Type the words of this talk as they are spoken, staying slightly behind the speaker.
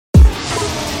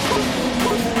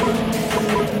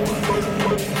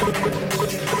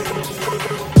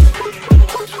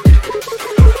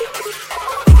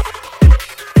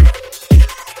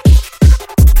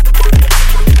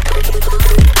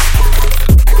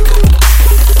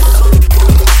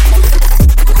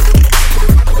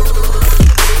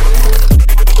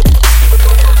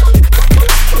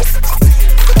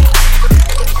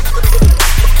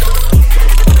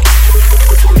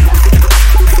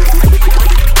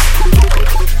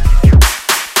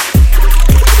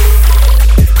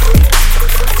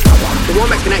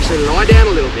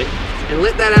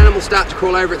start to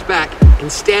crawl over its back and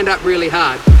stand up really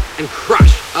hard and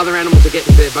crush other animals that get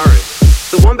into their burrows.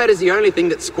 The wombat is the only thing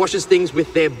that squashes things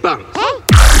with their bungs.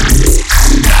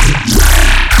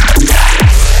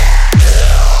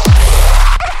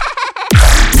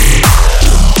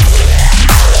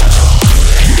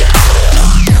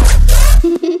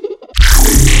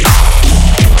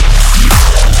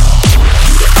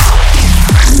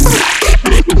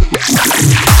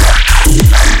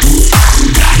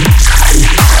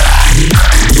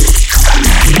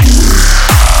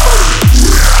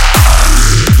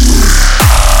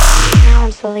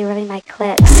 Slowly rubbing my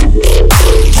clit.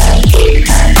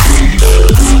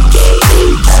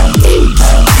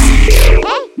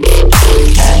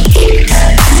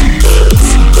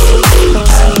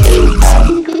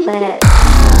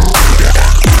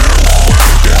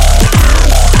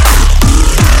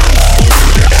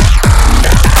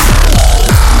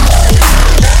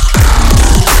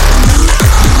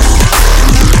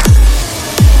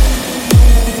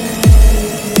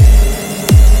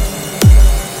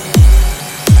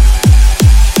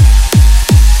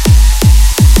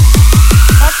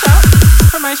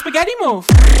 My spaghetti move.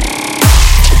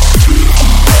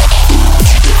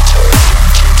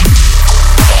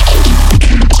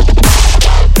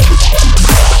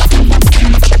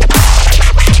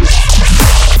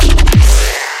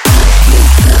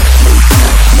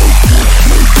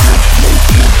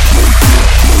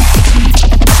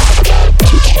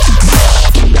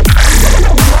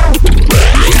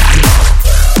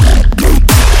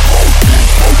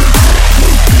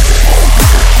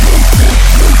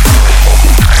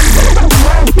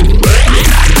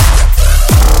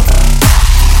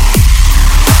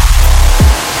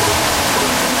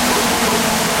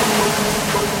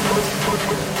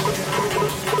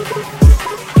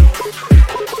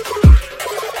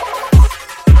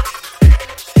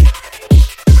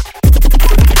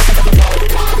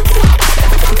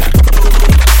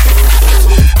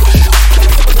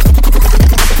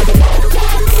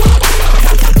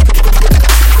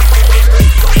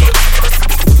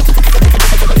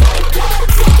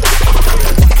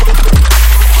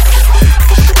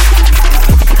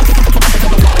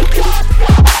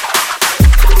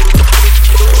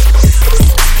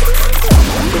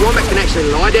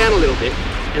 Lie down a little bit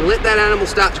and let that animal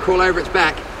start to crawl over its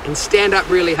back and stand up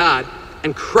really hard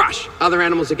and crush other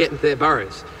animals that get into their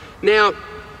burrows. Now,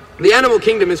 the animal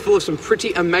kingdom is full of some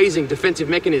pretty amazing defensive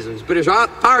mechanisms, but as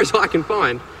far as I can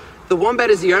find, the wombat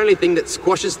is the only thing that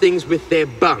squashes things with their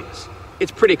bungs.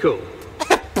 It's pretty cool.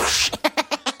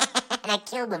 And I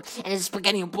killed him, and his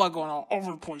spaghetti and blood going all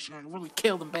over the place, and I really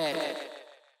killed him bad.